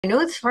I know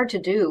it's hard to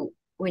do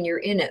when you're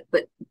in it,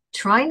 but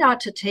try not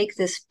to take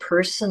this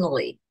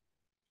personally.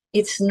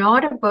 It's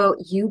not about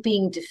you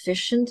being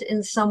deficient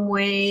in some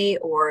way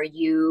or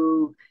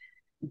you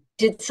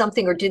did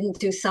something or didn't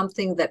do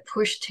something that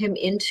pushed him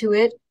into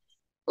it.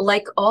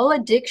 Like all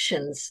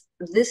addictions,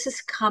 this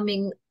is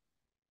coming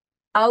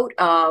out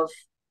of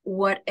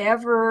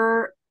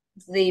whatever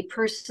the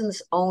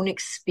person's own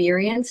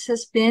experience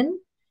has been.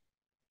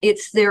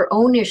 It's their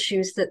own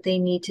issues that they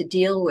need to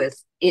deal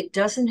with. It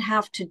doesn't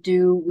have to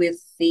do with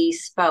the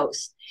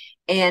spouse.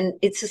 And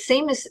it's the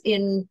same as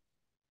in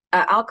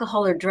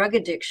alcohol or drug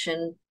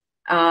addiction.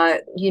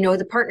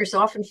 The partners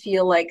often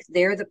feel like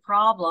they're the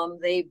problem.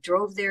 They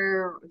drove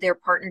their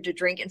partner to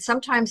drink, and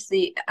sometimes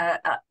the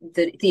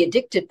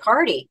addicted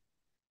party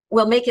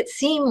will make it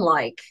seem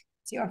like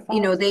It's your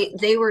fault.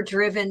 they were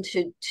driven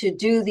to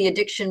do the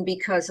addiction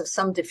because of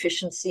some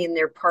deficiency in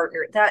their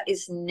partner. That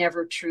is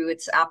never true.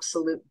 It's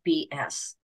absolute BS.